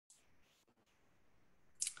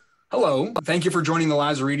Hello, thank you for joining the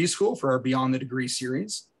Lazaridis School for our Beyond the Degree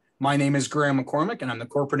series. My name is Graham McCormick, and I'm the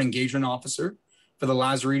Corporate Engagement Officer for the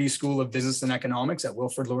Lazaridis School of Business and Economics at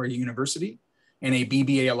Wilfrid Laurier University and a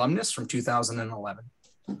BBA alumnus from 2011.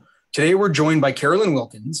 Today, we're joined by Carolyn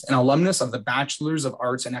Wilkins, an alumnus of the Bachelor's of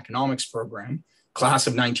Arts and Economics program, class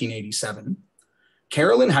of 1987.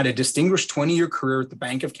 Carolyn had a distinguished 20-year career at the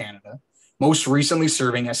Bank of Canada, most recently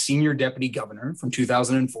serving as Senior Deputy Governor from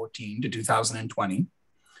 2014 to 2020.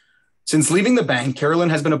 Since leaving the bank, Carolyn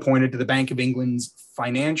has been appointed to the Bank of England's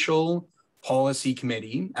Financial Policy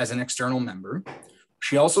Committee as an external member.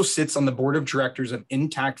 She also sits on the board of directors of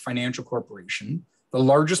Intact Financial Corporation, the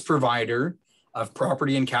largest provider of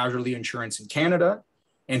property and casualty insurance in Canada,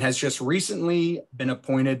 and has just recently been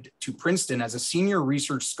appointed to Princeton as a senior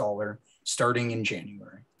research scholar starting in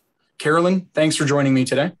January. Carolyn, thanks for joining me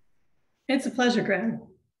today. It's a pleasure, Graham.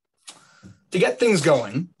 To get things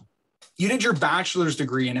going, you did your bachelor's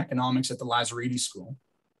degree in economics at the Lazaridis School.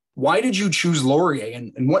 Why did you choose Laurier,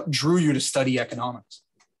 and what drew you to study economics?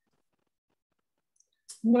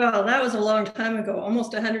 Well, that was a long time ago,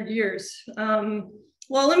 almost 100 years.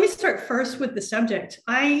 Well, let me start first with the subject.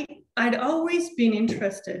 I'd always been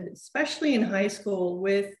interested, especially in high school,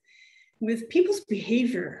 with people's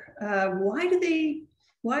behavior. Why do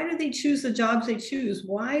they choose the jobs they choose?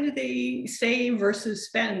 Why do they save versus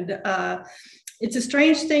spend? It's a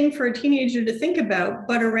strange thing for a teenager to think about,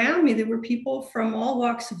 but around me, there were people from all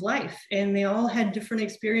walks of life, and they all had different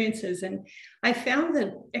experiences. And I found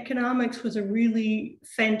that economics was a really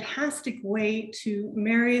fantastic way to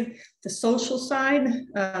marry the social side,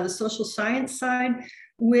 the social science side,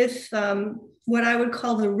 with what I would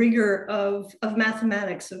call the rigor of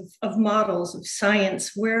mathematics, of models, of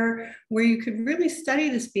science, where you could really study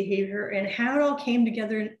this behavior and how it all came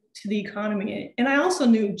together to the economy. And I also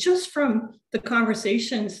knew just from the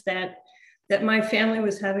conversations that my family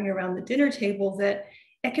was having around the dinner table that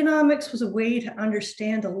economics was a way to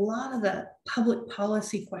understand a lot of the public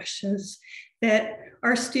policy questions that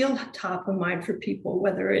are still top of mind for people,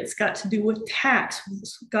 whether it's got to do with tax,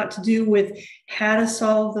 it's got to do with how to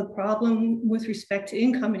solve the problem with respect to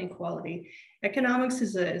income inequality. Economics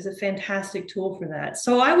is a fantastic tool for that.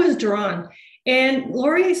 So I was drawn. And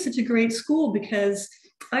Laurier is such a great school because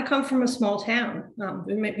I come from a small town.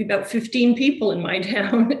 There might be about 15 people in my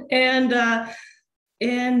town. And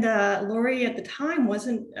Laurier at the time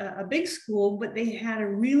wasn't a big school, but they had a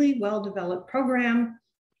really well-developed program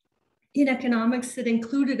in economics that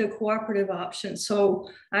included a cooperative option. So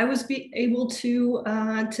I was able to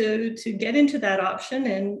get into that option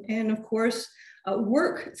and of course,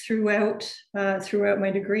 work throughout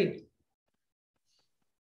my degree.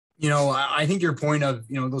 You know, I think your point of,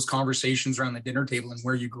 those conversations around the dinner table and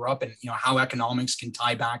where you grew up and, how economics can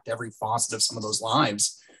tie back to every facet of some of those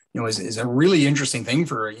lives, is a really interesting thing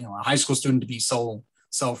for, a high school student to be so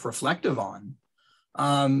self-reflective on.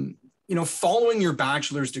 Following your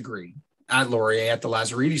bachelor's degree at Laurier at the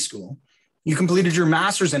Lazaridis School, you completed your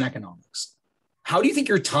master's in economics. How do you think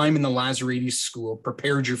your time in the Lazaridis School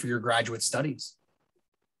prepared you for your graduate studies?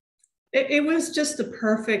 It was just the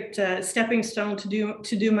perfect stepping stone to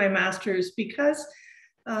do my master's because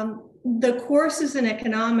the courses in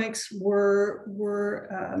economics were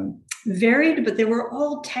varied, but they were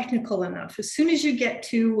all technical enough. As soon as you get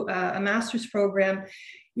to a master's program,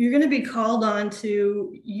 you're going to be called on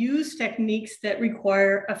to use techniques that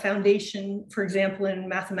require a foundation, for example, in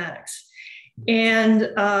mathematics.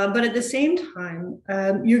 And but at the same time,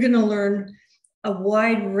 you're going to learn a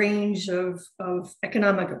wide range of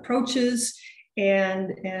economic approaches and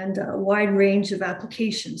a wide range of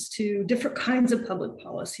applications to different kinds of public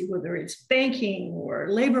policy, whether it's banking or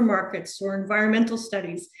labor markets or environmental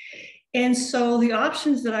studies. And so the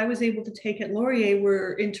options that I was able to take at Laurier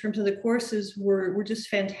were, in terms of the courses, were just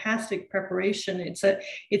fantastic preparation.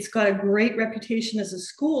 It's got a great reputation as a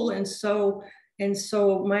school, and so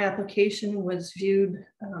my application was viewed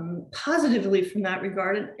positively from that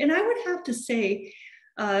regard. And I would have to say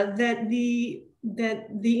that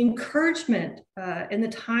the encouragement and the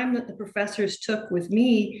time that the professors took with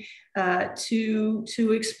me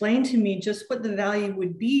to explain to me just what the value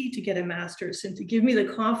would be to get a master's and to give me the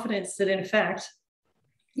confidence that, in fact,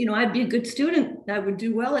 I'd be a good student, I would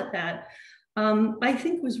do well at that, I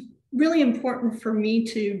think was really important for me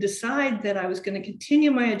to decide that I was going to continue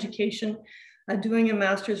my education doing a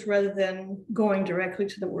master's rather than going directly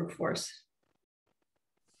to the workforce.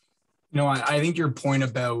 I think your point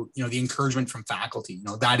about, the encouragement from faculty,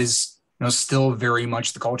 that is, still very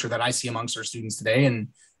much the culture that I see amongst our students today. And,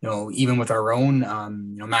 even with our own,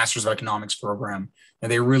 Master's of Economics program,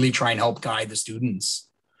 they really try and help guide the students.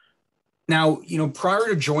 Now, prior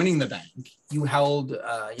to joining the bank, you held,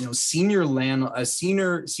 senior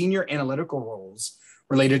analytical roles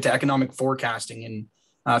related to economic forecasting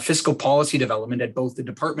and fiscal policy development at both the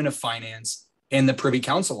Department of Finance and the Privy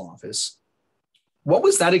Council office. What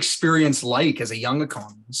was that experience like as a young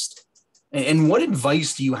economist? And what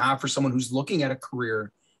advice do you have for someone who's looking at a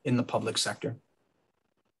career in the public sector?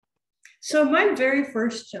 So my very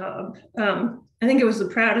first job, I think it was the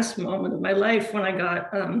proudest moment of my life when I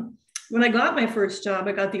got my first job.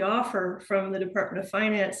 I got the offer from the Department of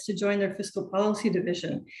Finance to join their fiscal policy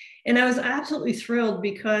division. And I was absolutely thrilled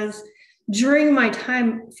because during my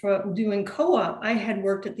time for doing co-op, I had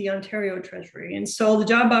worked at the Ontario Treasury. And so the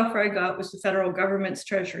job offer I got was the federal government's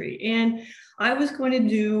Treasury. And I was going to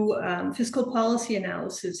do fiscal policy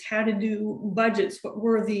analysis, how to do budgets, what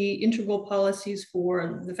were the integral policies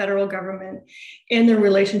for the federal government and the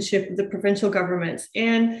relationship with the provincial governments.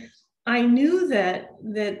 And I knew that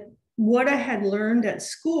what I had learned at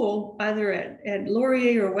school, either at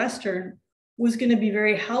Laurier or Western, was going to be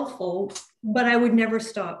very helpful, but I would never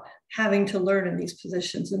stop having to learn in these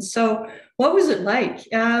positions. And so what was it like?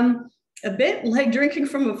 A bit like drinking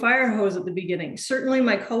from a fire hose at the beginning. Certainly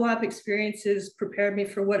my co-op experiences prepared me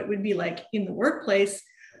for what it would be like in the workplace,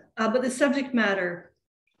 but the subject matter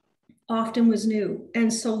often was new.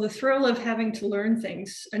 And so the thrill of having to learn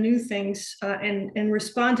things, new things, and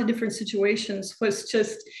respond to different situations was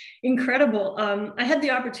just incredible. I had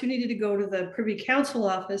the opportunity to go to the Privy Council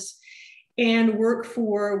office and work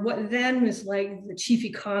for what then was like the chief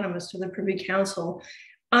economist of the Privy Council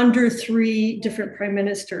under three different prime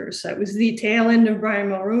ministers. That was the tail end of Brian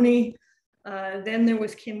Mulroney. Then there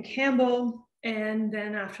was Kim Campbell. And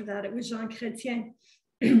then after that, it was Jean Chrétien.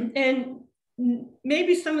 And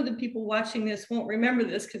maybe some of the people watching this won't remember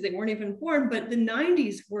this because they weren't even born, but the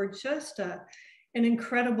 90s were just an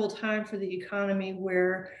incredible time for the economy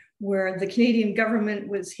where the Canadian government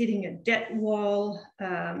was hitting a debt wall.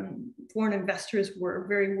 Foreign investors were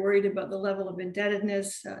very worried about the level of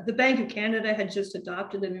indebtedness. The Bank of Canada had just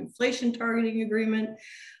adopted an inflation targeting agreement.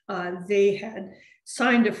 They had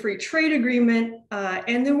signed a free trade agreement.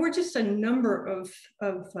 And there were just a number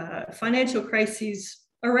of financial crises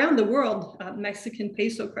around the world, Mexican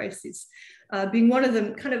peso crises being one of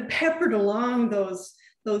them, kind of peppered along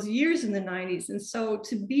those years in the 90s. And so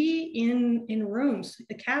to be in rooms,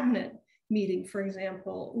 a cabinet meeting, for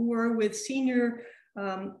example, or with senior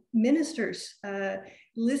ministers,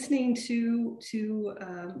 listening to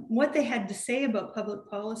what they had to say about public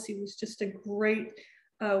policy was just a great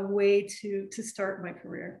way to start my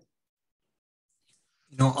career.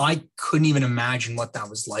 I couldn't even imagine what that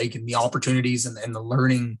was like, and the opportunities and the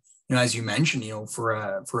learning, as you mentioned, for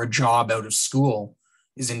a job out of school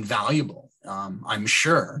is invaluable, I'm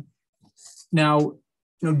sure. Now,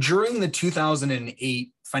 during the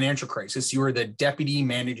 2008 financial crisis, you were the deputy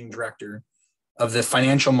managing director of the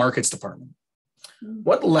financial markets department.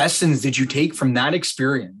 What lessons did you take from that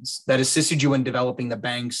experience that assisted you in developing the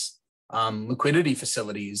bank's liquidity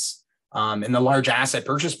facilities and the large asset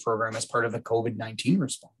purchase program as part of the COVID-19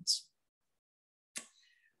 response?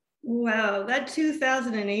 Wow, that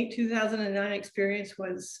 2008, 2009 experience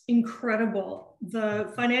was incredible.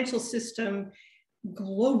 The financial system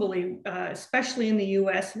globally, especially in the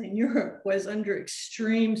US and in Europe, was under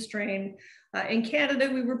extreme strain. In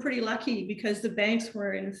Canada, we were pretty lucky because the banks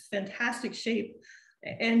were in fantastic shape.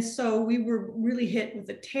 And so we were really hit with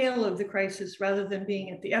the tail of the crisis rather than being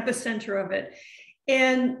at the epicenter of it.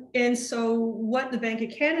 And so what the Bank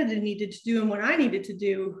of Canada needed to do and what I needed to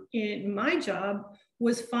do in my job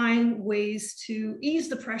was find ways to ease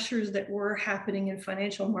the pressures that were happening in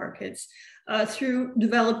financial markets through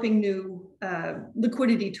developing new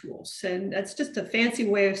liquidity tools. And that's just a fancy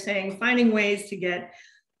way of saying finding ways to get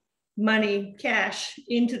money, cash,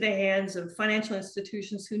 into the hands of financial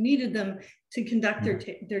institutions who needed them to conduct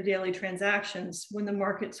their daily transactions when the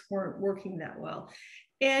markets weren't working that well.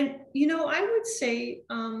 And, I would say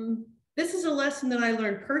this is a lesson that I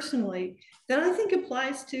learned personally that I think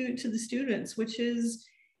applies to the students, which is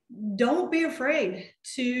don't be afraid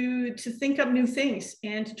to think up new things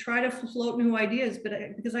and to try to float new ideas.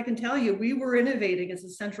 Because I can tell you, we were innovating as a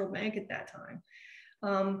central bank at that time.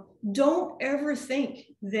 Don't ever think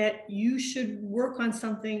that you should work on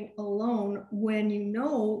something alone when you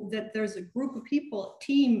know that there's a group of people,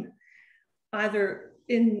 team, either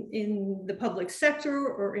in the public sector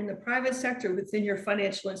or in the private sector within your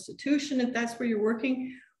financial institution, if that's where you're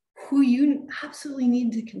working, who you absolutely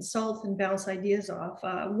need to consult and bounce ideas off.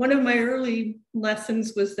 One of my early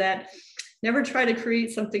lessons was that never try to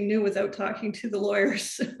create something new without talking to the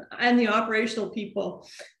lawyers and the operational people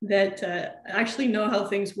that actually know how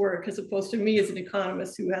things work, as opposed to me as an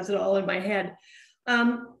economist who has it all in my head.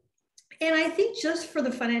 And I think just for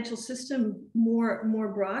the financial system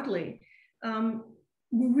more broadly,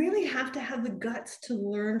 we really have to have the guts to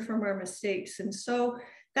learn from our mistakes. And so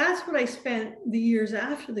that's what I spent the years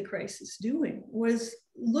after the crisis doing, was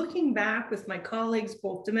looking back with my colleagues,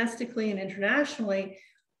 both domestically and internationally,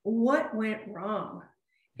 what went wrong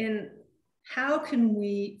and how can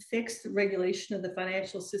we fix the regulation of the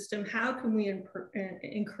financial system? How can we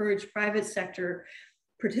encourage private sector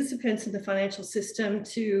participants in the financial system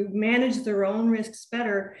to manage their own risks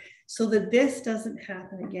better so that this doesn't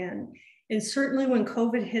happen again? And certainly when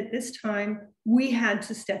COVID hit this time, we had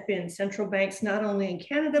to step in, central banks, not only in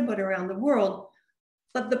Canada, but around the world.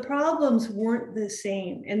 But the problems weren't the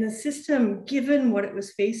same. And the system, given what it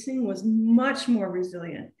was facing, was much more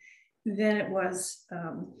resilient than it was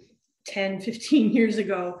 10, 15 years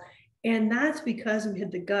ago. And that's because we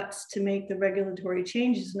had the guts to make the regulatory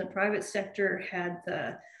changes, and the private sector had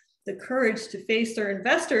the courage to face their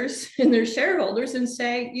investors and their shareholders and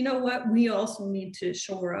say, you know what, we also need to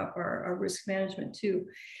shore up our risk management too.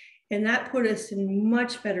 And that put us in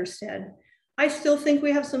much better stead. I still think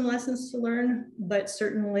we have some lessons to learn, but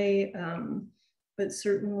certainly I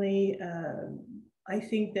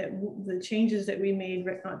think that the changes that we made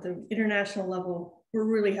at the international level were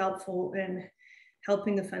really helpful in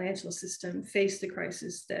helping the financial system face the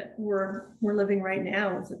crisis that we're living right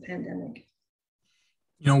now with the pandemic.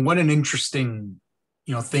 You know, what an interesting,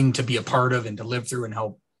 thing to be a part of and to live through and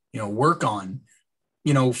help, work on.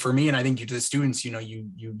 For me, and I think you to the students,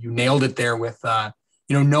 you nailed it there with,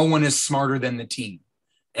 no one is smarter than the team.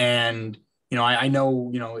 And, I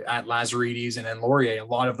know, at Lazaridis and in Laurier, a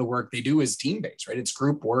lot of the work they do is team-based, right? It's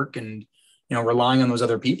group work and, relying on those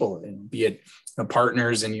other people, be it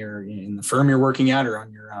partners in the firm you're working at or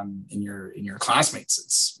on in your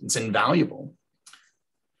classmates. It's invaluable.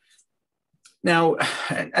 Now,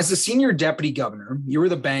 as the senior deputy governor, you were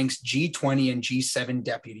the bank's G20 and G7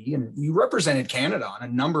 deputy, and you represented Canada on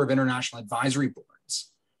a number of international advisory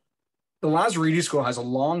boards. The Lazaridis School has a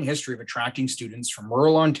long history of attracting students from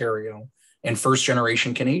rural Ontario and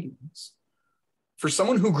first-generation Canadians. For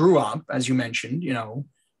someone who grew up, as you mentioned,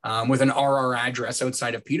 with an RR address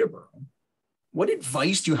outside of Peterborough, what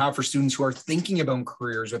advice do you have for students who are thinking about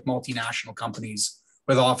careers with multinational companies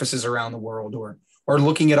with offices around the world, or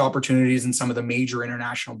looking at opportunities in some of the major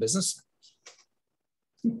international business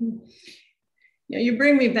centers? Yeah, you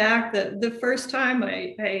bring me back. The first time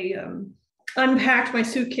I unpacked my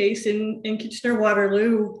suitcase in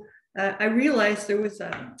Kitchener-Waterloo, I realized there was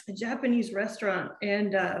a Japanese restaurant,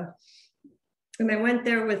 and I went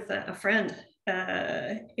there with a friend,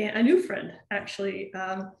 a new friend actually,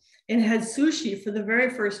 and had sushi for the very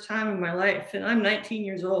first time in my life. And I'm 19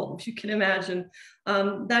 years old, if you can imagine.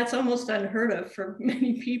 That's almost unheard of for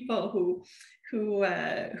many people who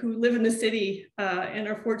live in the city and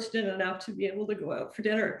are fortunate enough to be able to go out for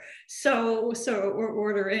dinner. So or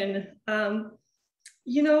order in.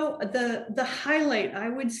 The highlight, I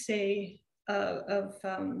would say, of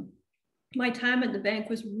my time at the bank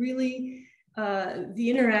was really the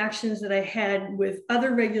interactions that I had with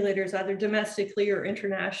other regulators, either domestically or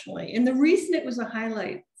internationally. And the reason it was a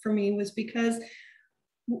highlight for me was because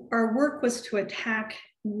our work was to attack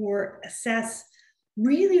or assess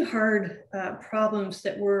really hard problems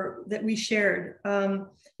that we shared.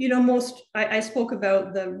 I spoke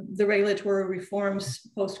about the regulatory reforms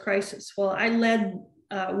post-crisis. Well, I led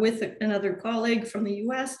with another colleague from the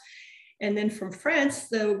US and then from France,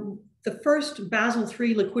 the first Basel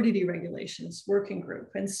III liquidity regulations working group.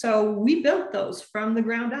 And so we built those from the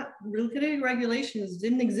ground up. Liquidity regulations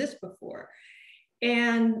didn't exist before.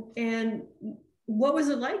 And what was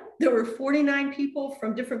it like? There were 49 people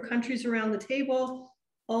from different countries around the table,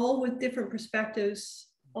 all with different perspectives,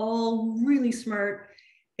 all really smart.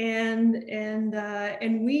 And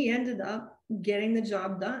we ended up getting the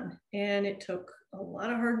job done. And it took a lot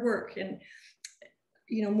of hard work. And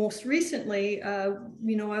most recently, I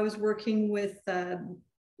was working with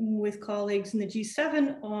colleagues in the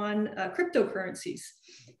G7 on cryptocurrencies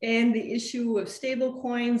and the issue of stable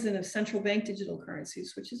coins and of central bank digital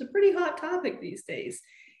currencies, which is a pretty hot topic these days.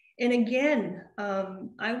 And again,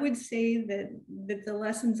 I would say that the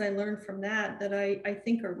lessons I learned from that I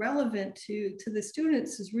think are relevant to the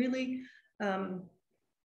students is really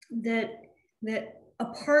that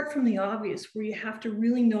apart from the obvious, where you have to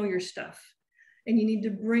really know your stuff, and you need to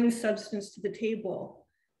bring substance to the table,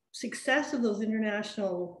 success of those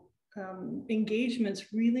international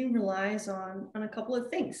engagements really relies on a couple of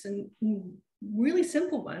things. And really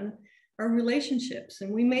simple one, are relationships.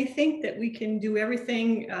 And we may think that we can do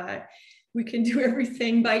everything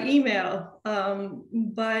by email,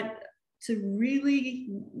 but to really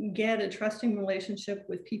get a trusting relationship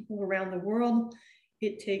with people around the world,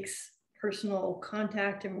 it takes personal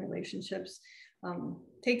contact and relationships.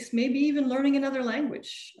 Takes maybe even learning another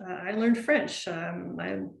language. I learned French.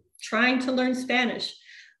 I'm trying to learn Spanish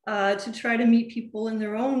to try to meet people in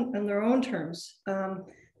their own terms.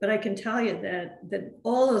 But I can tell you that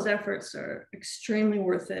all those efforts are extremely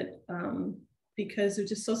worth it, because they're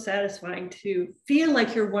just so satisfying to feel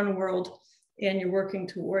like you're one world and you're working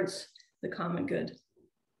towards the common good.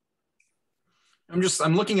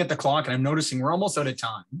 I'm looking at the clock and I'm noticing we're almost out of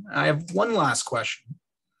time. I have one last question.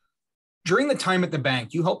 During the time at the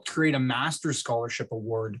bank, you helped create a master's scholarship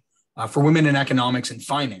award for women in economics and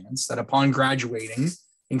finance that upon graduating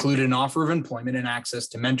included an offer of employment and access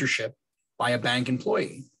to mentorship by a bank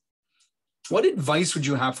employee. What advice would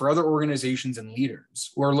you have for other organizations and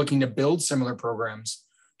leaders who are looking to build similar programs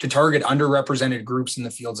to target underrepresented groups in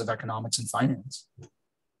the fields of economics and finance?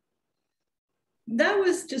 That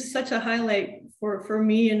was just such a highlight for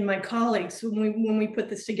me and my colleagues when we put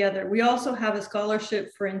this together. We also have a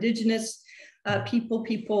scholarship for Indigenous people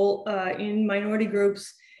in minority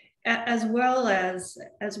groups, as well as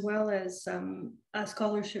a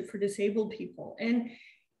scholarship for disabled people. And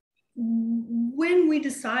when we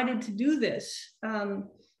decided to do this,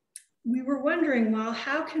 we were wondering, well,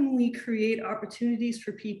 how can we create opportunities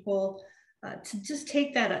for people to just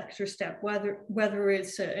take that extra step, whether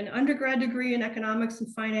it's an undergrad degree in economics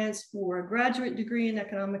and finance or a graduate degree in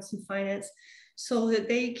economics and finance, so that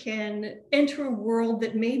they can enter a world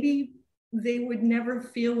that maybe they would never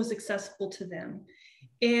feel was accessible to them.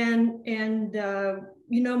 And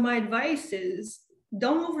my advice is,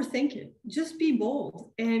 don't overthink it. Just be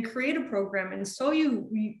bold and create a program. And so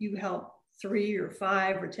you help 3 or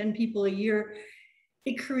 5 or 10 people a year.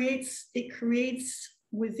 It creates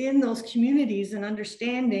within those communities an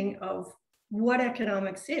understanding of what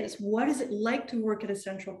economics is. What is it like to work at a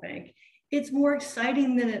central bank? It's more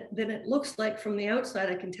exciting than it looks like from the outside,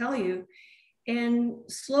 I can tell you. And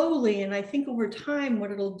slowly, and I think over time,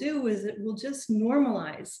 what it'll do is it will just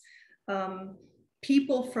normalize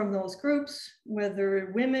people from those groups,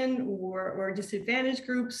 whether women or disadvantaged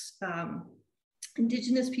groups,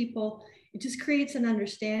 Indigenous people. It just creates an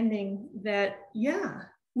understanding that, yeah,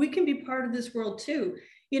 we can be part of this world too.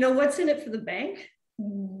 What's in it for the bank?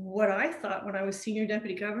 What I thought when I was senior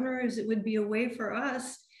deputy governor is it would be a way for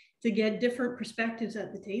us to get different perspectives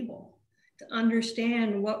at the table, to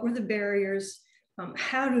understand what were the barriers,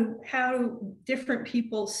 how do different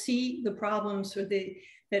people see the problems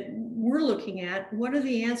that we're looking at, what are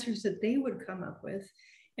the answers that they would come up with.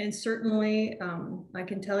 And certainly, I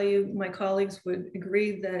can tell you, my colleagues would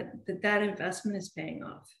agree that investment is paying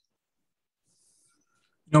off.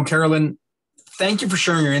 Carolyn, thank you for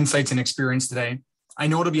sharing your insights and experience today. I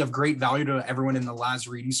know it'll be of great value to everyone in the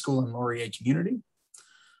Lazaridis School and Laurier community.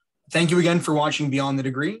 Thank you again for watching Beyond the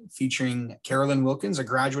Degree, featuring Carolyn Wilkins, a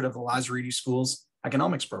graduate of the Lazaridis School's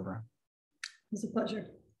economics program. It was a pleasure.